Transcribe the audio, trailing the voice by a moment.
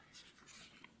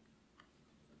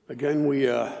Again, we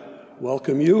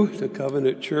welcome you to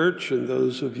Covenant Church, and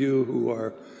those of you who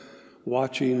are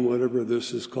watching whatever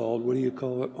this is called. What do you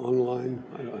call it? Online?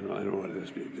 I don't know what it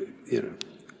is.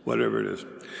 Whatever it is.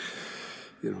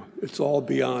 It's all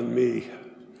beyond me.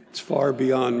 It's far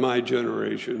beyond my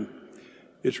generation.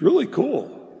 It's really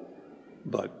cool,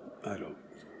 but I don't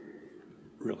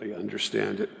really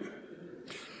understand it.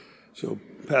 So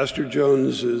Pastor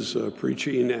Jones is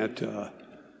preaching at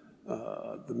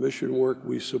the mission work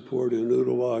we support in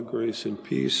Ottawa, Grace and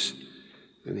Peace,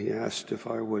 and he asked if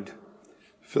I would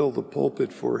fill the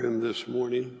pulpit for him this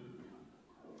morning.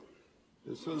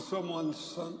 And so someone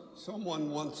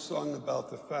once sung about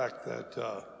the fact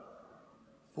that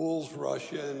fools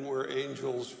rush in where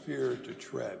angels fear to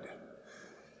tread.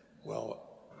 Well,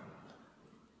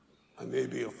 I may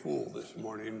be a fool this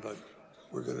morning, but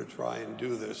we're going to try and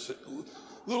do this.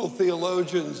 Little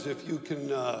theologians, if you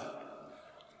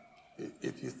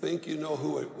think you know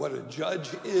what a judge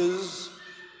is,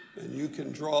 and you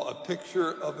can draw a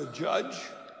picture of a judge,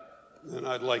 then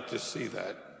I'd like to see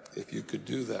that, if you could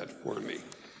do that for me.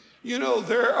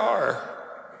 There are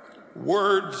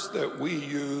words that we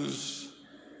use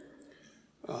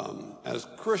as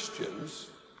Christians.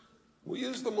 We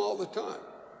use them all the time.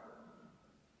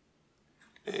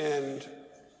 And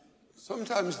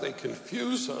sometimes they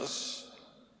confuse us,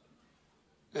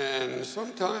 and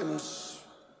sometimes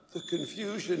the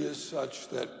confusion is such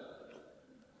that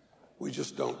we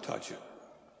just don't touch it.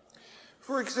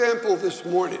 For example, this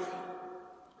morning,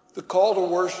 the call to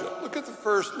worship. Look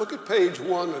at page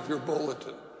 1 of your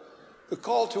bulletin. The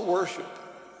call to worship.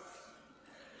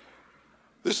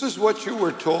 This is what you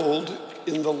were told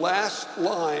in the last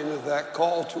line of that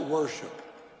call to worship.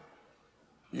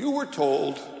 You were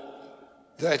told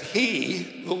that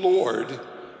He, the Lord,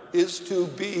 is to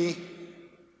be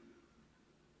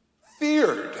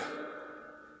feared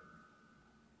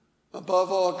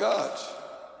above all gods.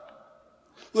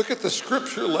 Look at the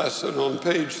scripture lesson on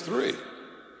page 3.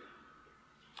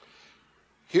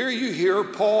 Here you hear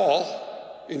Paul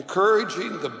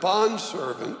encouraging the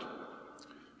bondservant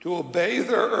to obey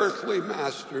their earthly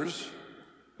masters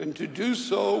and to do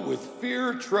so with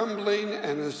fear, trembling,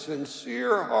 and a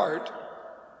sincere heart.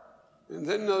 And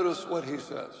then notice what he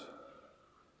says.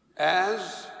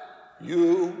 As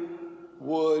you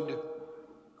would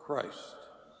Christ.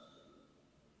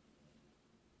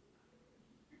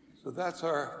 So that's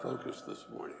our focus this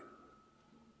morning.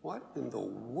 What in the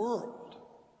world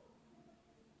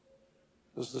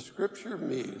does the scripture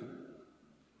mean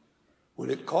when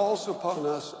it calls upon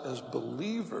us as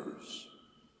believers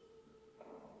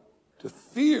to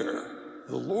fear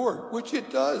the Lord, which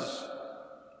it does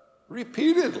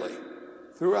repeatedly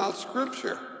throughout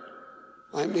Scripture?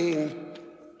 I mean,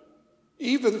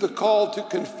 even the call to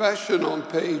confession on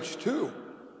page 2,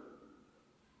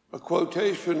 a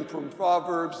quotation from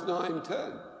Proverbs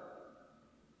 9:10.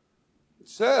 It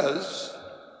says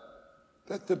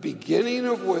that the beginning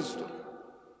of wisdom,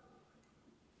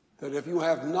 that if you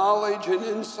have knowledge and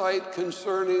insight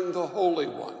concerning the Holy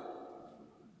One,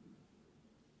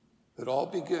 it all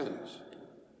begins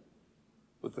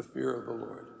with the fear of the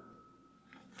Lord.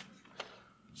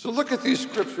 So look at these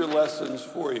scripture lessons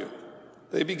for you.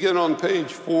 They begin on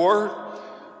page 4,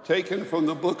 taken from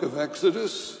the book of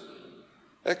Exodus.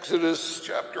 Exodus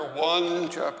chapter 1,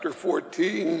 chapter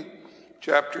 14,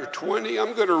 chapter 20.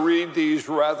 I'm going to read these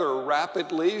rather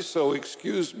rapidly, so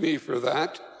excuse me for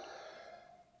that.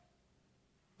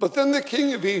 But then the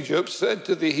king of Egypt said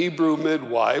to the Hebrew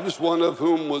midwives, one of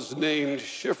whom was named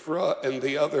Shiphrah and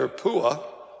the other Puah.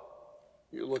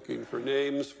 You're looking for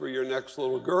names for your next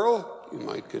little girl? You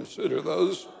might consider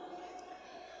those.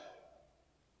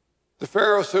 The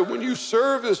Pharaoh said, when you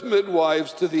serve as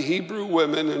midwives to the Hebrew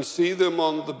women and see them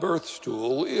on the birth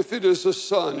stool, if it is a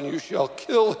son, you shall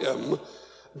kill him,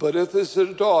 but if it is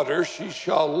a daughter, she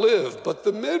shall live. But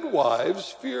the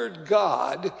midwives feared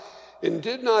God and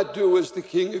did not do as the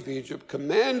king of Egypt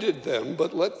commanded them,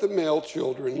 but let the male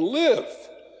children live.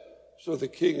 So the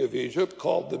king of Egypt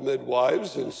called the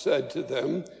midwives and said to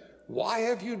them, why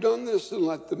have you done this and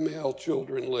let the male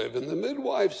children live? And the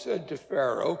midwives said to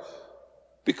Pharaoh,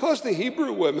 because the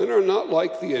Hebrew women are not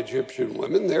like the Egyptian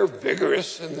women. They're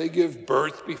vigorous and they give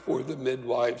birth before the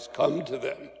midwives come to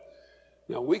them.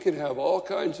 Now, we could have all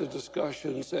kinds of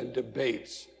discussions and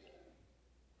debates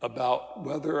about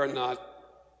whether or not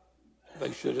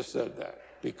they should have said that,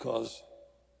 because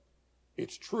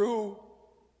it's true,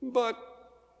 but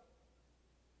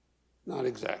not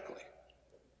exactly.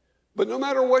 But no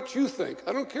matter what you think,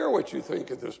 I don't care what you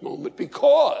think at this moment,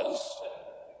 because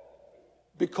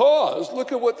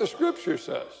look at what the scripture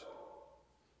says.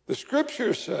 The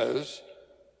scripture says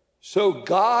So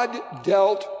God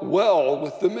dealt well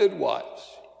with the midwives.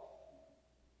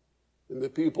 And the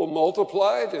people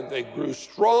multiplied and they grew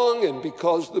strong, and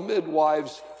because the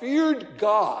midwives feared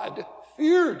God,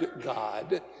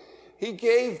 he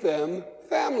gave them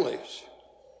families.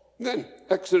 And then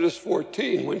Exodus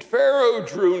 14, when Pharaoh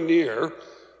drew near,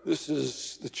 this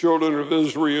is the children of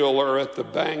Israel are at the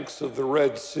banks of the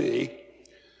Red Sea.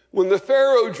 When the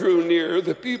Pharaoh drew near,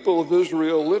 the people of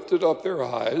Israel lifted up their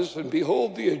eyes, and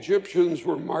behold, the Egyptians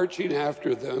were marching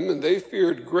after them, and they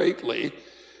feared greatly.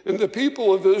 And the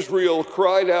people of Israel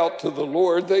cried out to the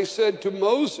Lord. They said to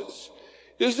Moses,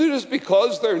 "Is it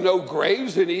because there are no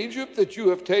graves in Egypt that you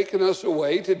have taken us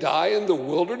away to die in the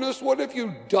wilderness? What have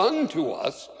you done to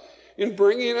us in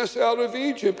bringing us out of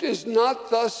Egypt? Is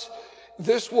not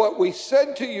this what we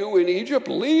said to you in Egypt?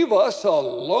 Leave us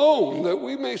alone that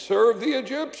we may serve the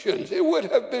Egyptians. It would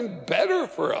have been better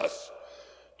for us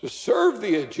to serve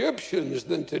the Egyptians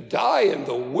than to die in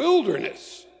the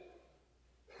wilderness."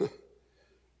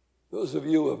 Those of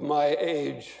you of my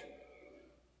age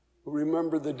who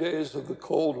remember the days of the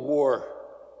Cold War,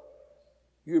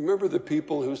 you remember the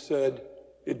people who said,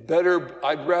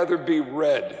 I'd rather be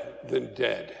red than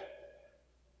dead.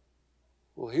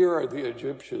 Well, here are the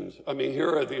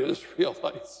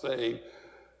Israelites saying,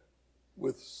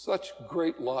 with such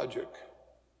great logic,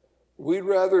 we'd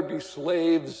rather be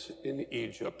slaves in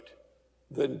Egypt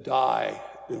than die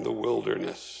in the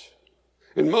wilderness.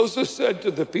 And Moses said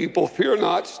to the people, "Fear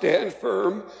not, stand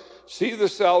firm. See the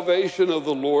salvation of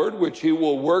the Lord, which he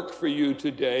will work for you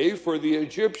today. For the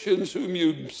Egyptians whom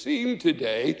you've seen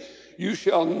today, you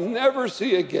shall never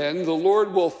see again. The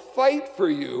Lord will fight for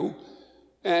you,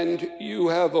 and you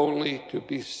have only to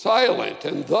be silent."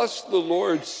 And thus the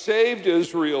Lord saved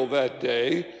Israel that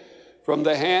day from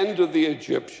the hand of the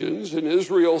Egyptians. And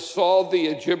Israel saw the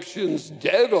Egyptians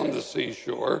dead on the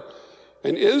seashore.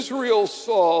 And Israel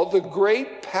saw the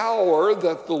great power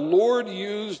that the Lord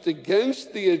used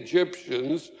against the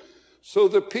Egyptians. So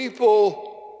the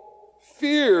people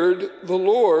feared the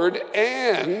Lord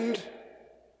and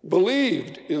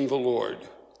believed in the Lord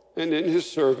and in his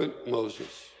servant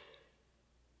Moses.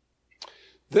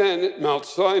 Then at Mount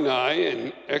Sinai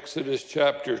in Exodus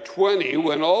chapter 20,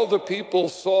 when all the people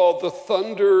saw the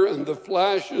thunder and the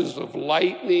flashes of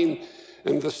lightning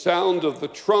and the sound of the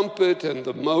trumpet and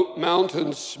the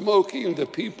mountains smoking, the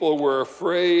people were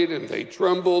afraid and they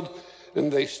trembled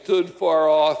and they stood far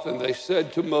off, and they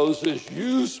said to Moses,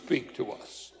 "You speak to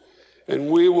us and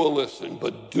we will listen,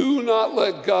 but do not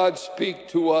let God speak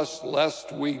to us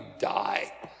lest we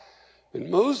die." And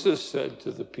Moses said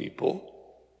to the people,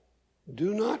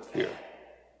 "Do not fear,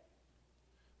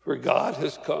 for God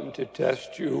has come to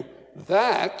test you,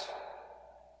 that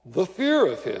the fear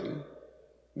of him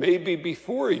may be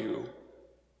before you,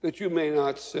 that you may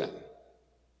not sin."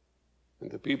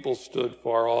 And the people stood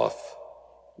far off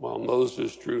while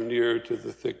Moses drew near to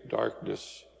the thick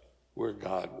darkness where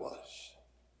God was.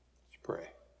 Let's pray.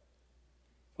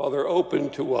 Father, open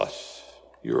to us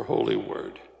your holy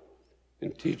word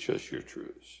and teach us your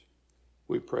truths.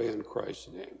 We pray in Christ's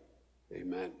name.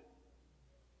 Amen.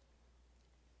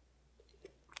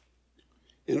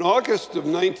 In August of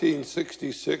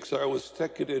 1966, I was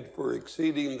ticketed for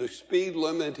exceeding the speed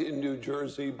limit in New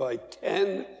Jersey by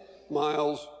 10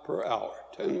 miles per hour.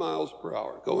 10 miles per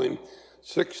hour, going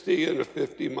 60 in a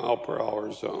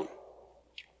 50-mile-per-hour zone.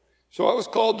 So I was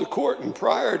called to court, and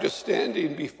prior to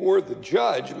standing before the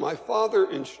judge, my father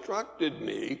instructed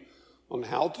me on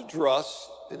how to dress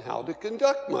and how to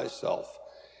conduct myself.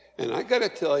 And I got to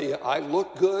tell you, I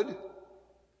looked good,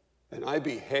 and I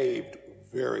behaved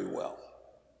very well.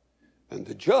 And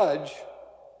the judge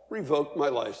revoked my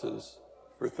license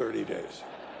for 30 days.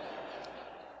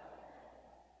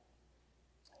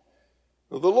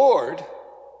 Now, the Lord,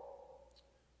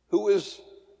 who is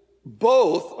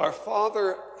both our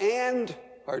Father and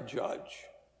our judge,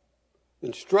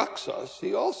 instructs us.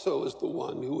 He also is the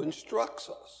one who instructs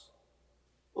us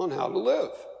on how to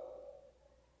live.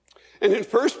 And in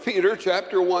 1 Peter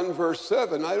chapter 1, verse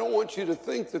 7, I don't want you to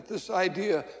think that this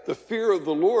idea, the fear of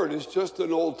the Lord, is just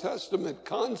an Old Testament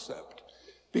concept.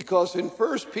 Because in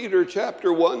 1 Peter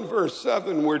chapter 1, verse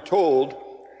 7, we're told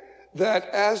that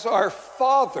as our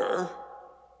Father,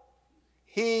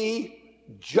 he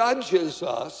judges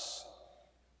us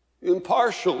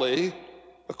impartially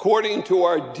according to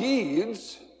our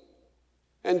deeds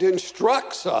and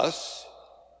instructs us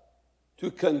to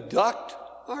conduct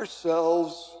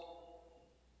ourselves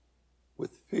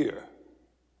with fear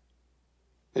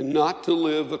and not to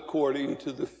live according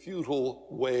to the futile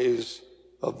ways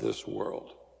of this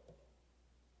world.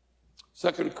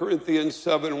 2 Corinthians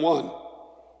 7:1,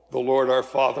 The Lord our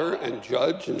Father and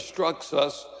Judge instructs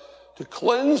us to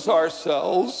cleanse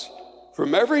ourselves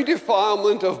from every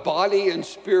defilement of body and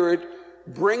spirit,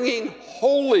 bringing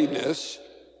holiness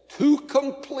to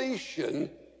completion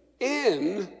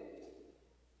in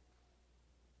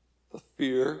the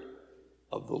fear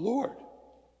of the Lord.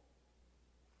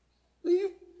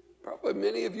 Probably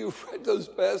many of you have read those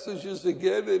passages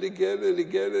again and again and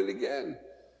again and again,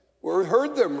 or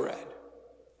heard them read.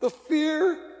 The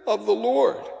fear of the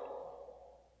Lord.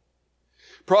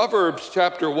 Proverbs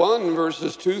chapter 1,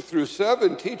 verses 2 through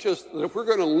 7 teach us that if we're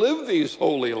going to live these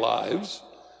holy lives,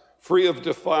 free of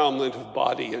defilement of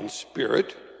body and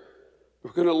spirit,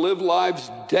 we're going to live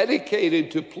lives dedicated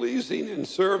to pleasing and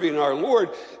serving our Lord,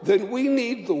 then we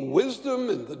need the wisdom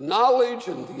and the knowledge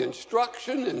and the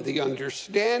instruction and the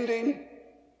understanding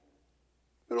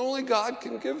that only God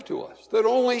can give to us, that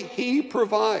only He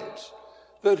provides,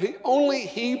 only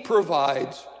He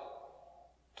provides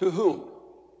to whom?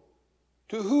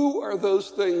 To who are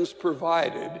those things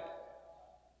provided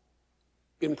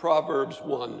in Proverbs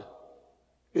 1,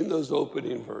 in those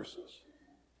opening verses?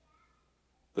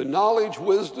 The knowledge,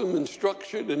 wisdom,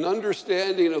 instruction, and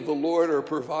understanding of the Lord are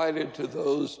provided to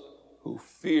those who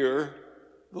fear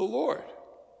the Lord.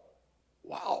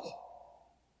 Wow.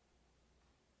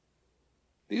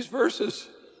 These verses,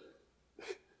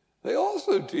 they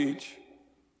also teach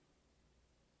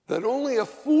that only a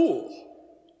fool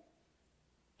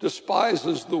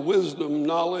despises the wisdom,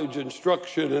 knowledge,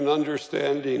 instruction, and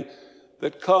understanding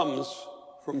that comes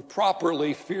from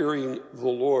properly fearing the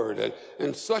Lord.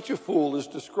 And such a fool is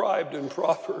described in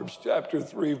Proverbs chapter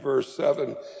 3, verse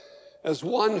 7, as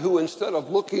one who, instead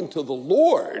of looking to the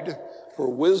Lord for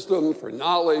wisdom, for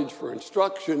knowledge, for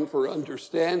instruction, for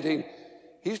understanding,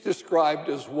 he's described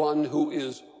as one who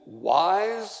is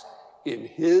wise in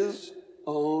his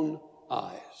own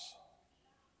eyes.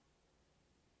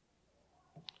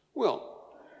 Well,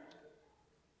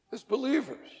 as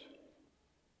believers,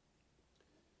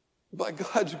 by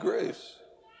God's grace,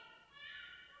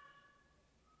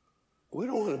 we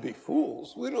don't want to be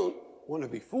fools. We don't want to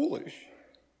be foolish.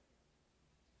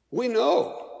 We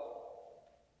know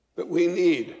that we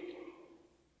need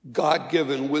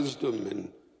God-given wisdom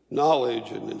and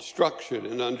knowledge and instruction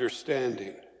and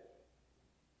understanding.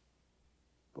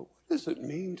 But what does it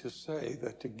mean to say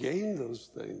that to gain those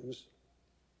things,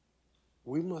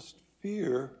 we must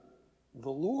fear the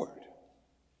Lord?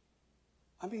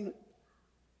 I mean,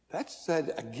 that's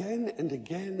said again and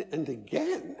again and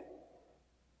again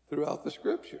throughout the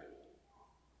Scripture.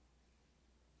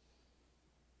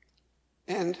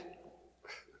 And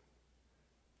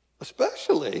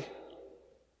especially,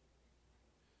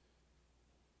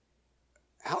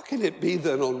 how can it be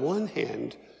that on one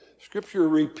hand, Scripture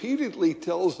repeatedly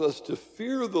tells us to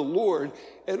fear the Lord,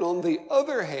 and on the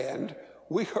other hand,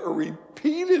 we are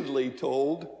repeatedly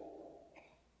told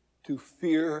to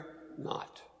fear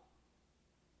not?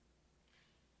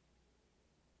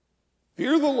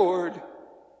 Fear the Lord,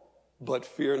 but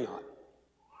fear not.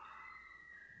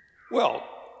 Well,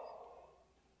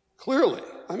 clearly,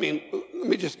 let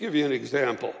me just give you an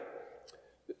example.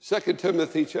 2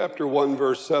 Timothy chapter 1,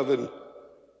 verse 7,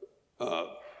 the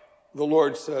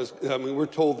Lord says, we're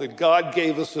told that God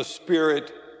gave us a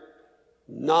spirit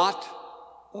not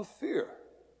of fear,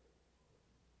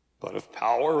 but of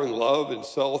power and love and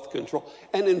self-control.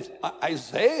 And in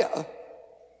Isaiah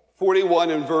 41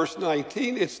 and verse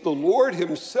 19, it's the Lord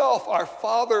himself, our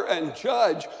Father and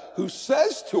Judge, who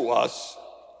says to us,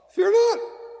 fear not.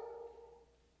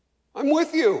 I'm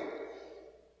with you.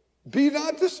 Be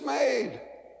not dismayed.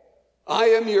 I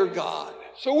am your God.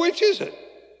 So which is it?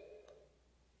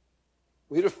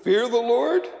 Are we to fear the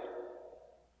Lord,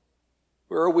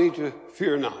 or are we to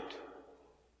fear not?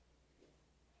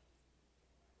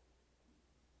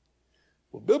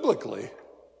 Well, biblically,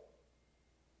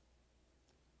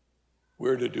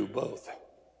 we're to do both.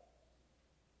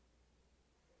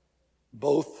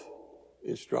 Both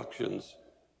instructions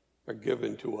are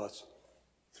given to us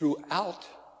throughout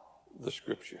the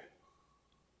Scripture.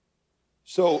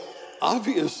 So,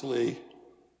 obviously,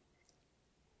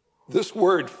 this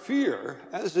word fear,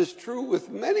 as is true with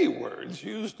many words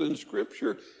used in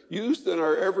Scripture, used in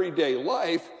our everyday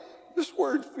life, this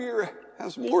word fear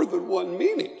has more than one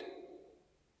meaning.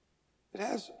 It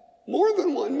has more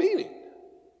than one meaning.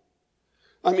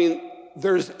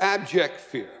 There's abject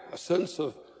fear, a sense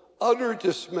of utter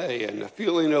dismay and a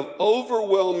feeling of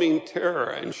overwhelming terror.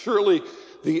 And surely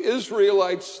the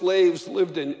Israelite slaves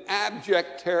lived in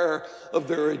abject terror of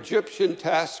their Egyptian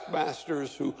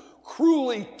taskmasters who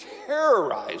cruelly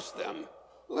terrorized them.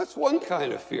 Well, that's one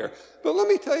kind of fear. But let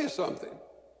me tell you something.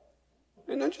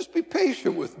 And then just be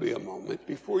patient with me a moment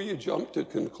before you jump to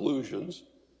conclusions.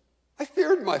 I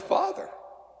feared my father.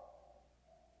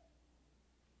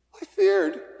 I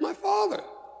feared my father.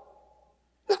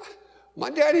 Now, my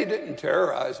daddy didn't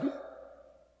terrorize me.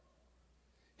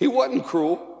 He wasn't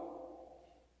cruel.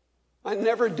 I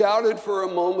never doubted for a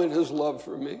moment his love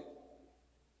for me.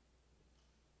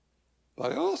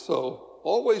 But I also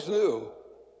always knew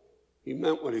he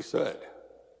meant what he said.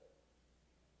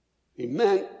 He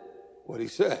meant what he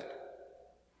said.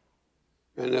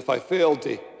 And if I failed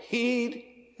to heed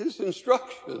his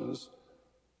instructions,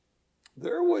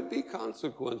 there would be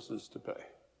consequences to pay.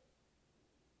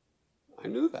 I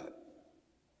knew that.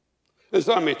 As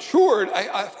I matured,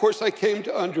 of course, I came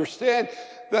to understand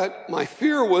that my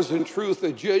fear was in truth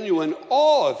a genuine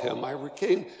awe of him.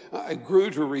 I grew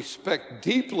to respect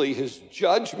deeply his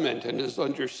judgment and his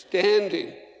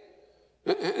understanding.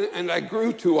 And I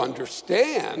grew to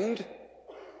understand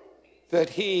that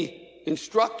he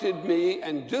instructed me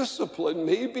and disciplined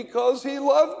me because he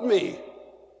loved me.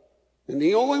 And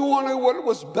he only wanted what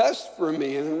was best for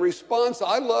me. And in response,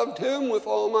 I loved him with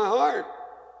all my heart.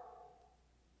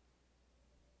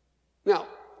 Now,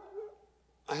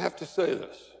 I have to say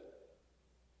this.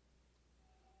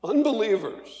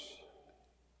 Unbelievers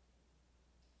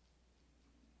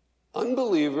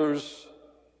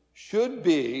should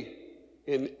be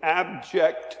in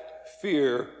abject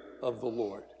fear of the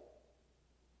Lord.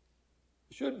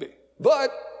 Should be.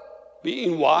 But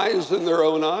being wise in their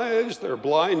own eyes, they're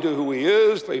blind to who he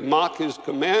is, they mock his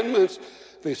commandments,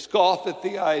 they scoff at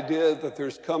the idea that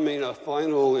there's coming a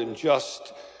final and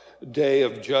just day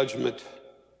of judgment.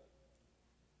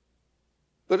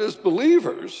 But as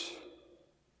believers,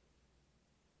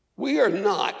 we are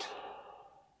not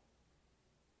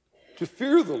to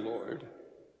fear the Lord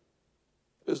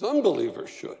as unbelievers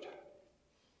should.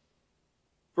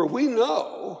 For we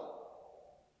know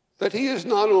that he is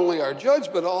not only our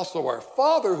judge, but also our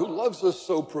Father who loves us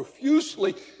so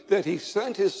profusely that he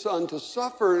sent his Son to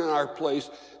suffer in our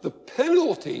place the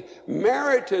penalty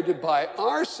merited by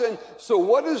our sin. So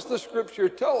what does the Scripture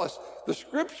tell us? The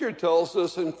Scripture tells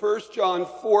us in 1 John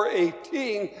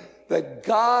 4:18 that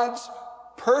God's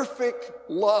perfect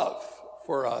love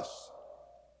for us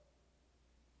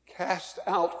cast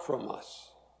out from us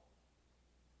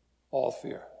all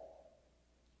fear.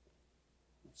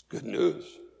 It's good news.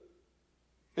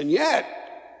 And yet,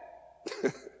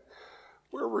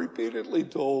 we're repeatedly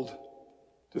told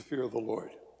to fear the Lord.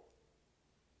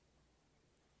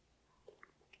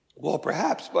 Well,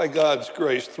 perhaps by God's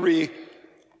grace, 3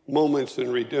 moments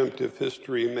in redemptive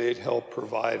history may help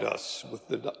provide us with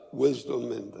the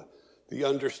wisdom and the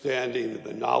understanding and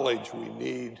the knowledge we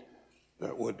need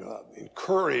that would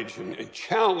encourage and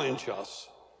challenge us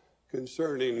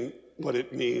concerning what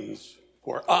it means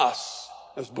for us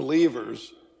as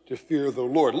believers to fear the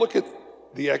Lord. Look at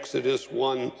the Exodus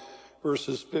 1,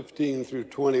 verses 15 through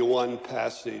 21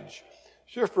 passage.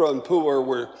 Shiphrah and Puah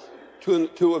were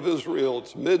two of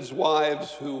Israel's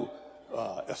midwives who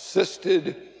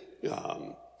assisted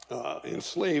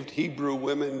enslaved Hebrew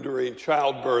women during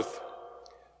childbirth.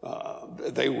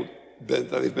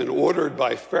 They've been ordered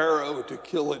by Pharaoh to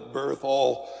kill at birth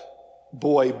all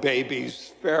boy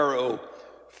babies. Pharaoh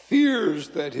fears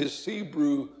that his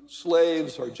Hebrew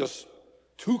slaves are just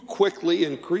too quickly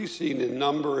increasing in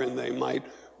number and they might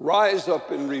rise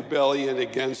up in rebellion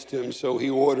against him. So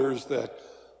he orders that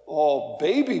all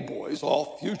baby boys,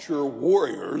 all future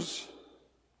warriors,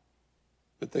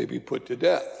 that they be put to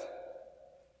death.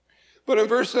 But in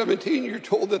verse 17, you're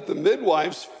told that the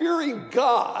midwives, fearing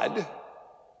God,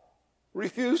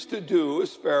 refused to do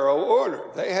as Pharaoh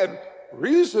ordered. They had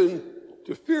reason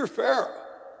to fear Pharaoh.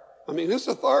 I mean, his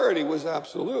authority was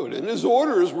absolute, and his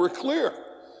orders were clear.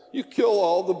 You kill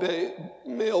all the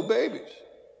male babies.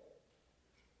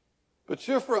 But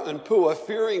Shiphrah and Puah,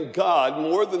 fearing God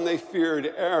more than they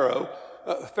feared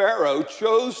Pharaoh,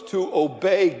 chose to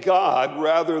obey God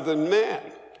rather than man.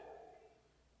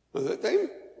 They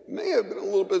may have been a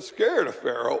little bit scared of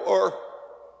Pharaoh, or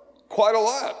quite a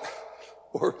lot,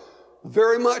 or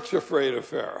very much afraid of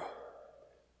Pharaoh.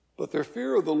 But their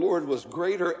fear of the Lord was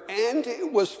greater, and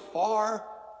it was far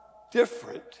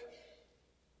different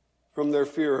from their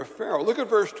fear of Pharaoh. Look at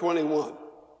verse 21.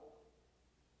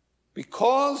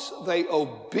 Because they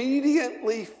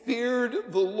obediently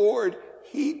feared the Lord,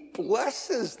 he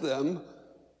blesses them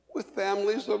with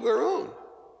families of their own.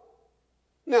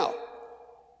 Now,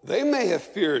 they may have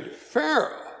feared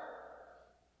Pharaoh,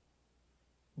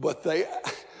 but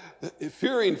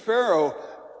fearing Pharaoh,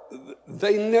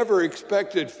 they never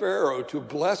expected Pharaoh to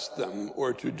bless them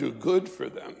or to do good for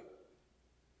them.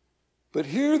 But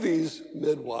here these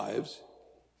midwives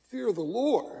fear the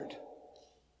Lord,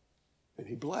 and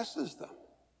he blesses them.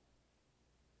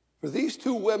 For these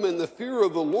two women, the fear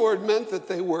of the Lord meant that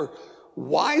they were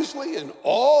wisely in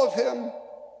awe of him.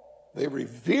 They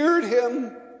revered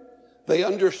him. They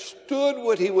understood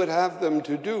what he would have them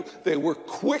to do. They were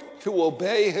quick to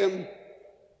obey him.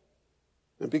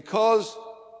 And because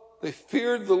they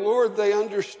feared the Lord, they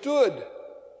understood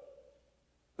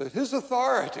that his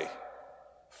authority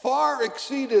far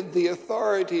exceeded the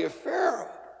authority of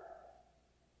Pharaoh.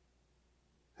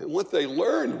 And what they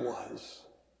learned was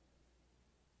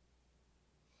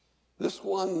this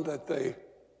one that they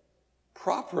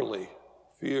properly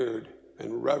feared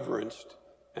and reverenced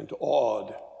and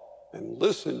awed and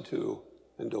listened to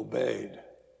and obeyed.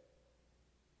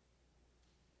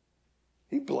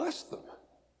 He blessed them.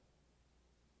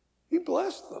 He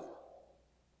blessed them.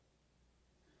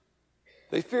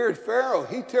 They feared Pharaoh.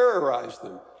 He terrorized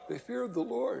them. They feared the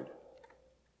Lord.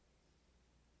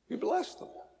 He blessed them.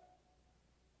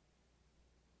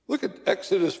 Look at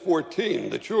Exodus 14.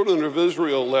 The children of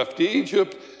Israel left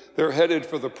Egypt. They're headed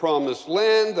for the promised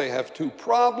land. They have two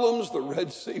problems. The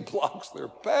Red Sea blocks their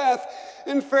path,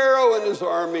 and Pharaoh and his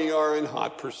army are in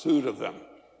hot pursuit of them.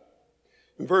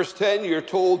 In verse 10, you're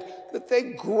told that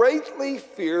they greatly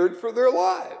feared for their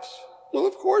lives. Well,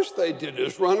 of course they did.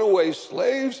 As runaway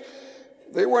slaves,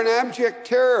 they were in abject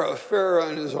terror of Pharaoh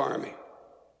and his army.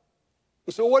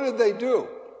 And so what did they do?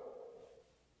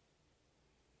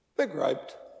 They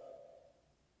griped.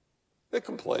 They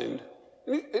complained.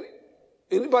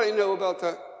 Anybody know about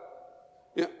that?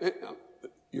 Yeah,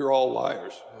 you're all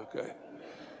liars, okay.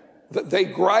 They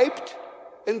griped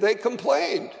and they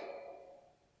complained.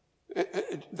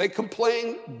 They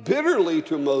complained bitterly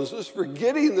to Moses for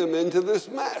getting them into this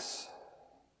mess.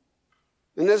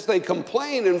 And as they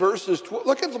complain in verses 12,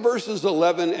 look at the verses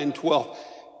 11 and 12.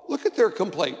 Look at their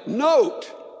complaint.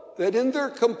 Note that in their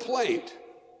complaint,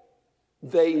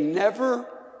 they never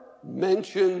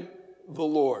mention the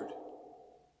Lord.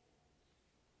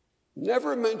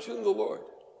 Never mention the Lord.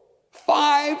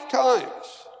 5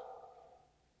 times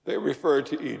they refer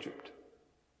to Egypt.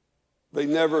 They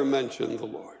never mention the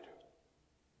Lord.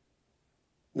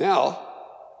 Now,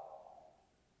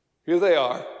 here they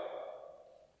are,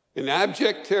 in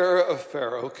abject terror of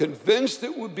Pharaoh, convinced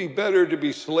it would be better to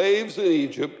be slaves in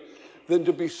Egypt than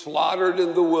to be slaughtered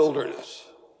in the wilderness.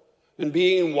 And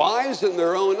being wise in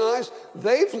their own eyes,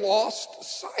 they've lost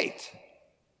sight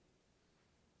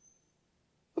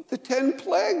of the 10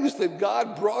 plagues that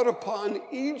God brought upon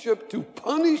Egypt to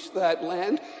punish that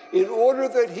land in order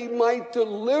that he might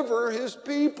deliver his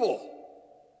people.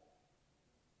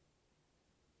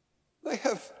 They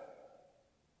have,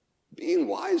 being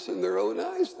wise in their own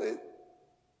eyes,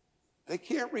 they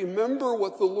can't remember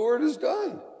what the Lord has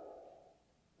done.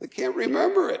 They can't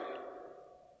remember it.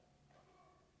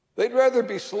 They'd rather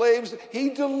be slaves. He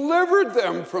delivered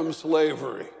them from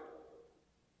slavery.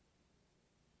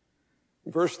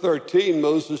 In verse 13,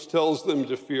 Moses tells them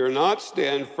to fear not,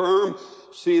 stand firm,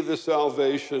 see the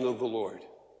salvation of the Lord.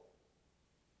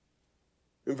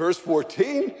 In verse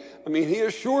 14, he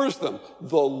assures them,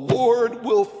 the Lord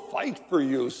will fight for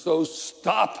you, so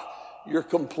stop your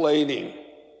complaining.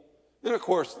 And of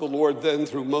course, the Lord then,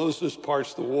 through Moses,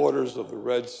 parts the waters of the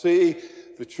Red Sea.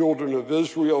 The children of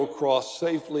Israel cross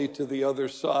safely to the other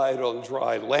side on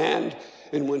dry land.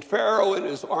 And when Pharaoh and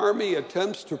his army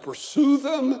attempts to pursue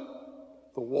them,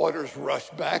 the waters rush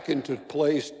back into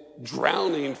place,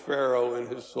 drowning Pharaoh and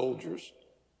his soldiers.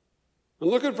 And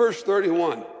look at verse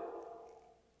 31.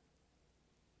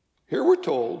 Here we're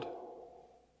told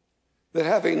that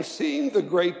having seen the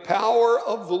great power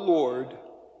of the Lord,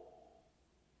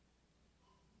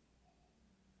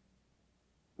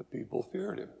 the people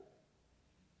feared him.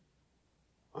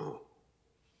 Wow.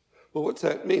 Well, what's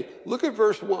that mean? Look at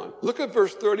verse 1. Look at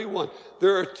verse 31.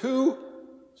 There are 2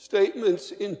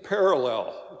 statements in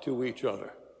parallel to each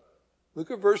other.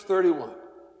 Look at verse 31.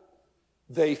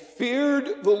 They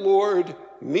feared the Lord,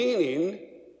 meaning,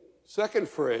 second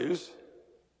phrase,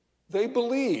 they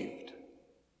believed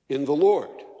in the Lord.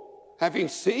 Having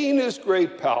seen his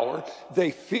great power,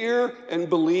 they fear and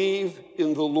believe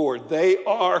in the Lord. They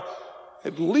are,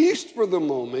 at least for the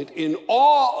moment, in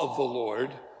awe of the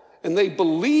Lord, and they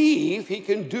believe he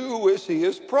can do as he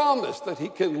has promised, that he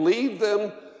can lead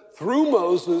them through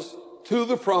Moses to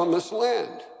the promised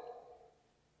land.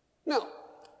 Now,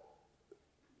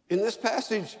 in this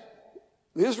passage,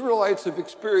 the Israelites have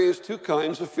experienced 2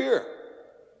 kinds of fear.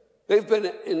 They've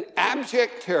been in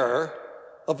abject terror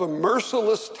of a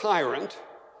merciless tyrant,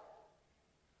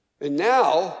 and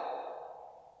now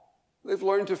they've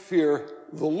learned to fear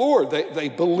the Lord. They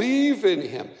believe in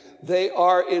him. They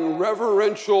are in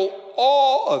reverential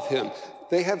awe of him.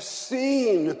 They have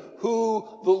seen who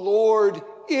the Lord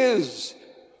is.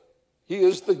 He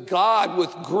is the God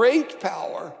with great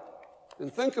power.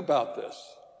 And think about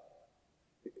this.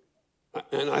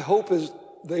 And I hope as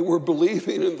they were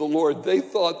believing in the Lord, they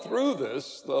thought through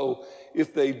this, though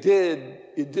if they did,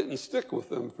 it didn't stick with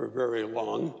them for very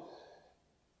long.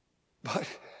 But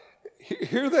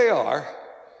here they are,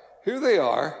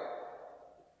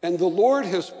 and the Lord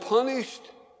has punished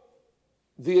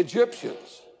the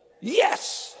Egyptians.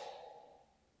 Yes!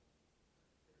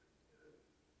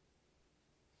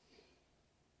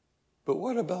 But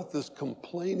what about this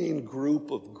complaining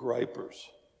group of gripers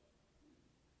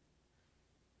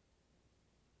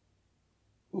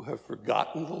who have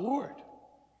forgotten the Lord?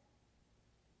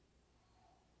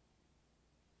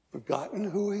 Forgotten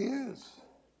who he is.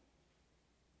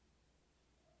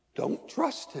 Don't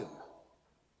trust him.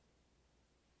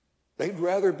 They'd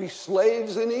rather be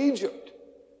slaves in Egypt.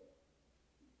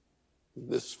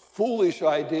 This foolish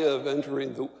idea of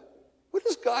entering the... What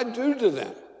does God do to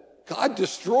them? God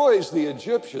destroys the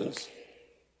Egyptians.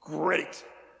 Great.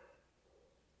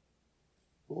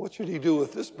 Well, what should he do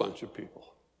with this bunch of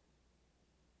people?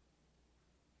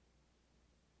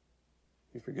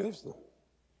 He forgives them.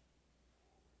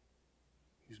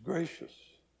 He's gracious.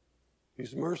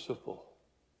 He's merciful.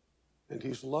 And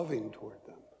he's loving toward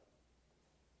them.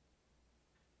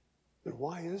 And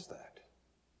why is that?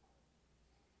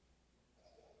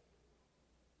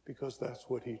 Because that's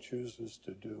what he chooses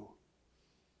to do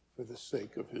for the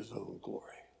sake of his own glory.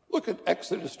 Look at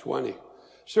Exodus 20.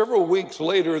 Several weeks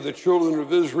later, the children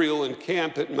of Israel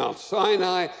encamp at Mount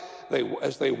Sinai.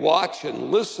 As they watch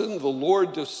and listen, the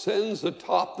Lord descends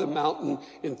atop the mountain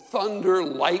in thunder,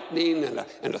 lightning,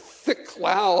 and a thick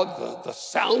cloud, the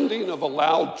sounding of a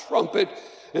loud trumpet.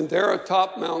 And there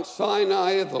atop Mount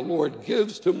Sinai, the Lord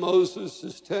gives to Moses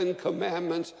his 10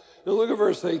 commandments. Now look at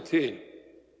verse 18.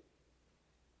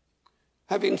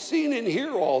 Having seen and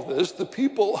hear all this, the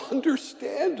people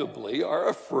understandably are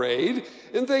afraid,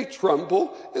 and they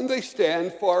tremble, and they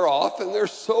stand far off, and they're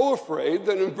so afraid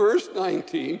that in verse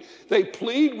 19, they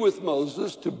plead with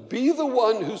Moses to be the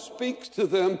one who speaks to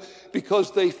them,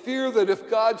 because they fear that if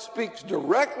God speaks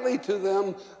directly to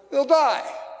them, they'll die.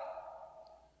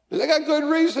 And they got good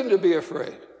reason to be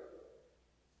afraid.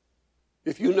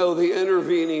 If you know the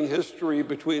intervening history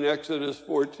between Exodus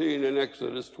 14 and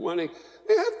Exodus 20,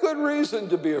 they have good reason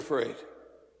to be afraid.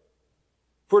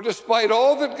 For despite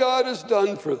all that God has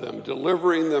done for them,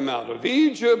 delivering them out of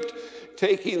Egypt,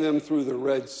 taking them through the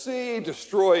Red Sea,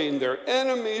 destroying their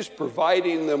enemies,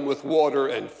 providing them with water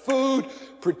and food,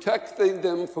 protecting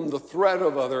them from the threat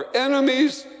of other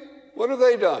enemies, what have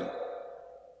they done?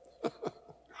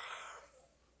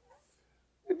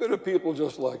 They've been a people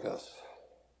just like us.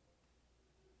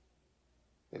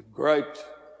 They've griped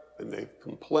and they've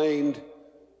complained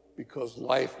because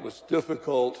life was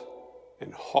difficult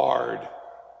and hard.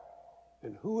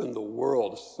 And who in the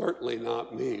world, certainly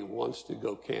not me, wants to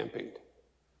go camping?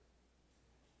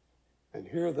 And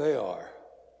here they are,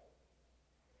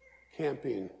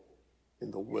 camping in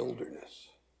the wilderness.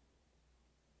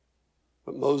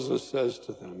 But Moses says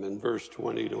to them in verse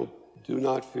 20, do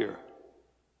not fear.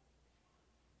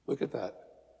 Look at that.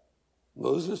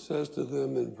 Moses says to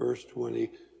them in verse 20,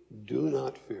 do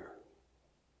not fear.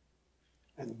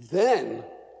 And then,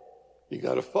 you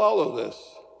got to follow this.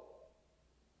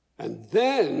 And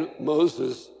then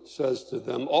Moses says to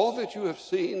them, all that you have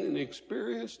seen and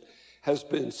experienced has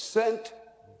been sent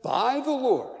by the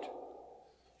Lord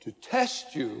to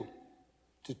test you,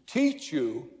 to teach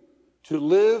you, to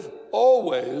live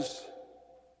always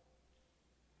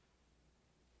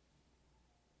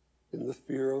in the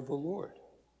fear of the Lord,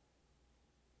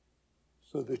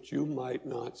 so that you might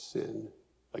not sin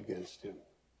against him.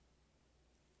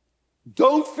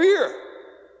 Don't fear.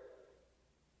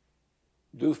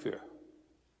 Do fear.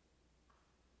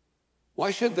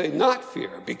 Why should they not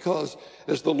fear? Because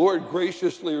as the Lord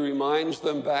graciously reminds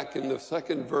them back in the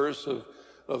second verse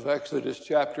of Exodus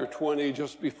chapter 20,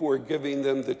 just before giving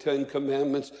them the 10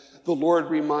 commandments, the Lord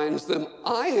reminds them,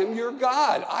 I am your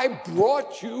God. I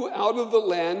brought you out of the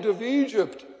land of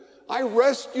Egypt. I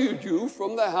rescued you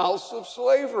from the house of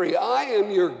slavery. I am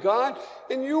your God,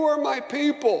 and you are my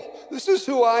people. This is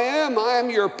who I am. I am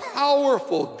your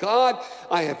powerful God.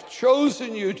 I have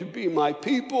chosen you to be my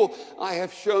people. I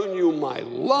have shown you my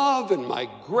love and my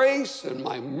grace and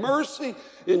my mercy.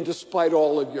 And despite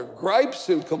all of your gripes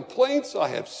and complaints, I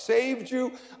have saved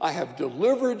you. I have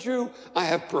delivered you. I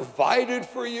have provided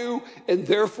for you. And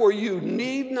therefore you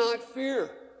need not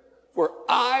fear. For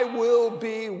I will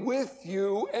be with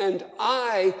you, and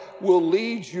I will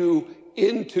lead you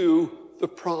into the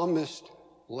promised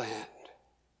land.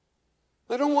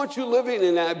 I don't want you living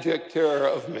in abject terror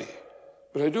of me,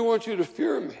 but I do want you to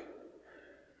fear me.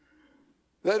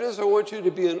 That is, I want you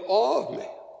to be in awe of me.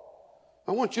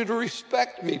 I want you to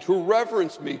respect me, to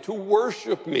reverence me, to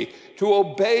worship me, to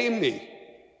obey me.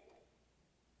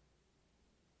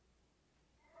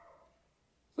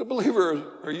 The believer,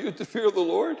 are you to fear the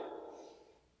Lord?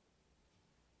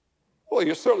 Well,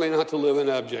 you're certainly not to live in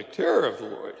abject terror of the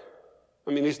Lord.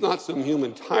 I mean, he's not some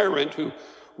human tyrant who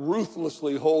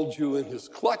ruthlessly holds you in his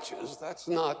clutches. That's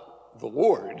not the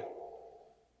Lord.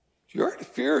 You're to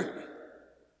fear him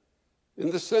in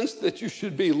the sense that you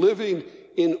should be living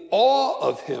in awe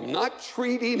of him, not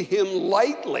treating him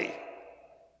lightly.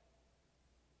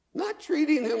 Not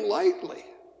treating him lightly.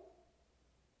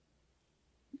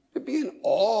 To be in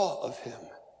awe of him,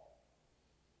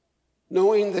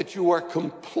 knowing that you are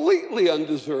completely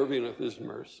undeserving of his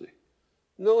mercy,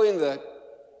 knowing that,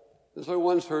 as I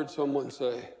once heard someone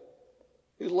say,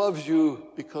 he loves you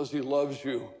because he loves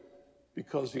you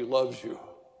because he loves you.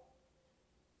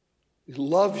 He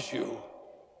loves you.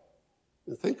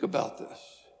 And think about this.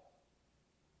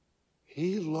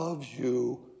 He loves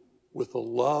you with a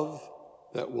love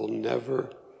that will never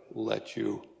let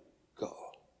you go.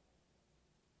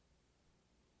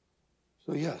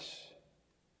 So yes,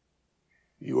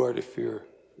 you are to fear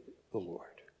the Lord.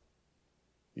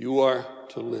 You are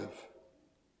to live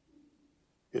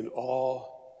in awe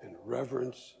and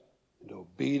reverence and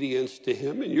obedience to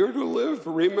him. And you're to live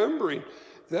remembering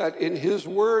that in his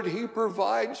word he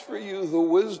provides for you the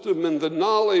wisdom and the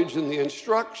knowledge and the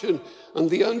instruction and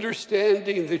the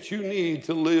understanding that you need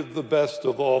to live the best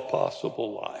of all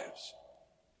possible lives.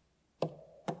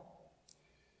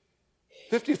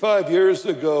 55 years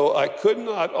ago, I could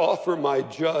not offer my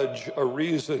judge a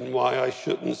reason why I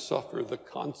shouldn't suffer the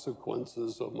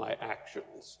consequences of my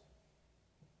actions.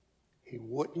 He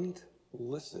wouldn't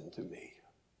listen to me.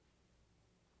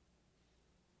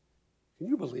 Can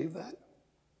you believe that?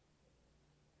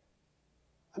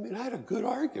 I mean, I had a good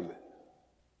argument.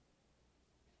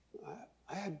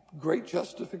 I had great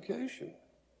justification.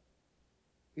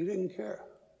 He didn't care.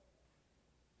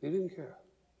 He didn't care.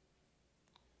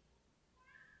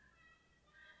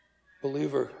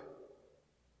 Believer,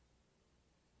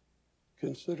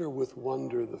 consider with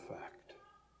wonder the fact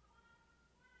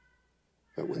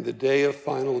that when the day of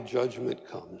final judgment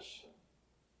comes,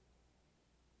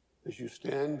 as you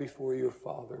stand before your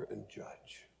Father and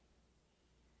judge,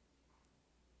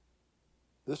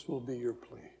 this will be your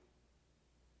plea.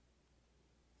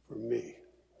 For me,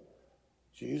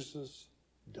 Jesus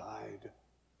died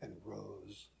and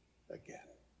rose again.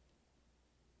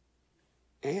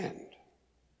 And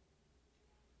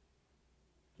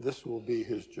this will be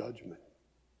his judgment.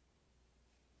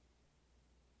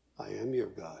 I am your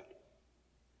God.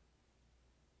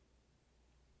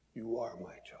 You are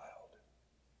my child.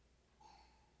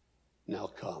 Now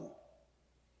come,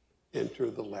 enter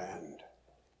the land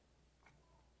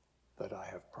that I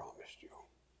have promised you.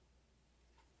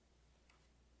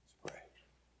 Let's pray.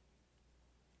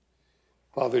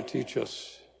 Father, teach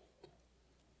us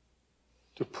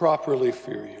to properly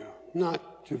fear you,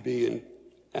 not to be in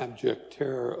abject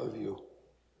terror of you,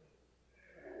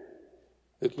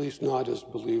 at least not as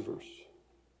believers,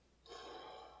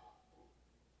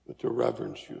 but to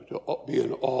reverence you, to be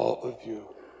in awe of you,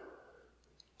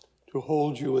 to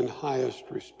hold you in highest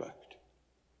respect,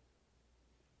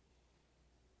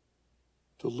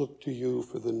 to look to you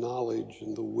for the knowledge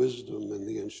and the wisdom and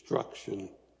the instruction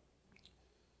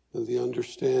and the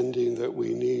understanding that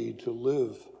we need to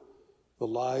live the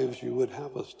lives you would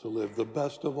have us to live, the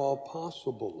best of all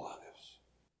possible lives.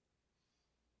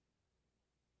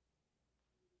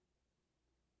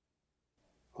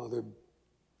 Father,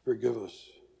 forgive us.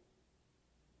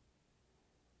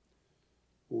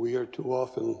 We are too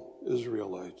often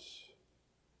Israelites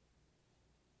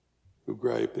who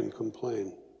gripe and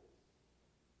complain.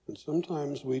 And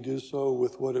sometimes we do so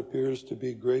with what appears to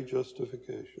be great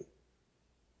justification.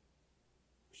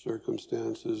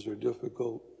 Circumstances are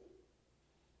difficult.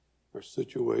 Our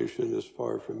situation is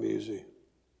far from easy.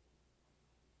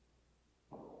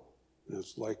 And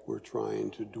it's like we're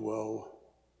trying to dwell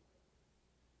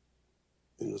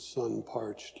in a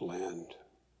sun-parched land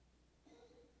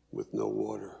with no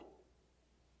water,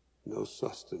 no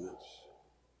sustenance,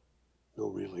 no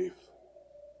relief.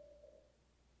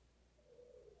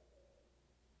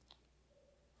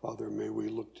 Father, may we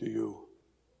look to you.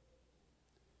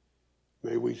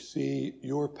 May we see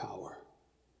your power.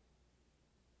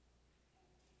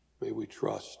 May we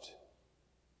trust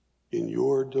in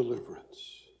your deliverance.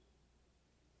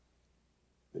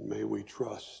 And may we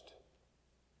trust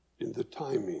in the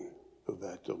timing of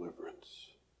that deliverance.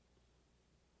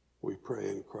 We pray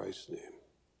in Christ's name.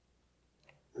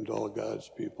 And all God's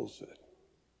people said,